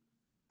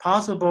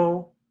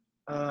possible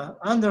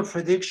under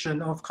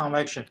prediction of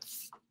convection.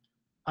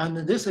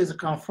 And this is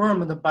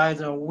confirmed by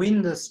the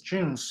wind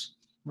strength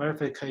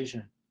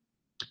verification.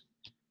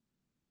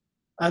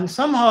 And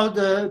somehow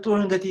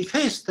during the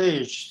decay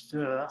stage,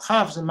 the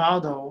HAFS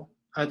model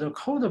had a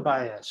cold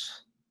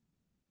bias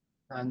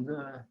and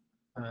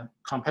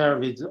compared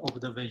with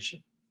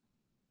observation.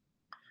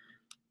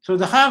 So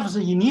the HAFS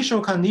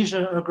initial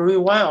condition agree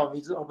well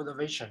with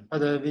observation, but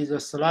with a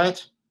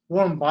slight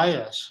warm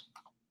bias,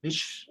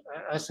 which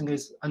I think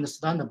is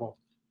understandable.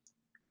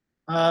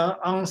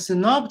 On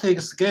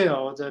synoptic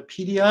scale, the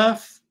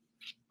PDF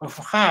of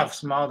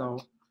HAFS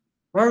model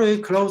very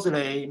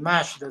closely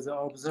matched the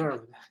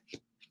observed.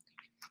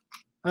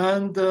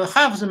 And the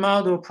HAFS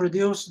model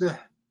produced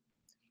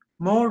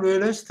more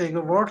realistic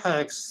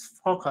vortex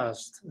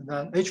forecast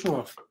than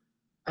HWRF.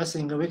 I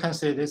think we can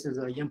say this is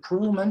an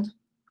improvement.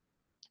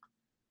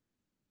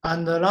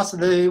 And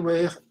lastly,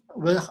 when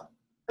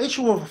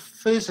HWRF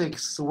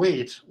physics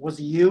suite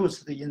was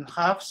used in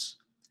HAFS,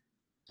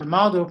 the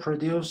model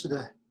produced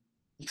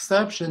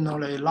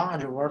exceptionally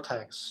large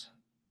vortex.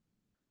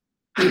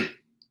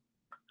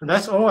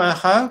 That's all I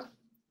have.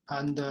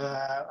 And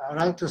I'd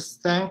like to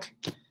thank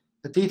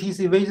the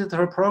DTC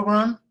visitor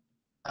program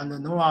and the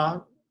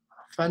NOAA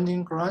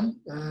funding grant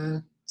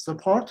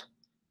support.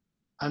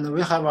 And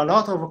we have a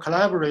lot of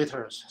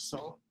collaborators.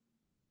 So,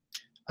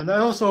 and I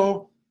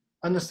also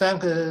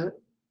thank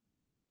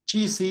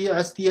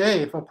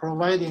GCSDA for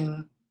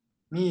providing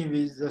me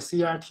with the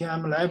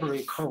CRTM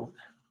library code.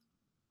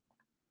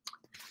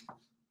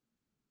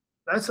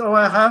 That's all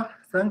I have.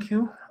 Thank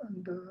you.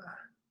 And,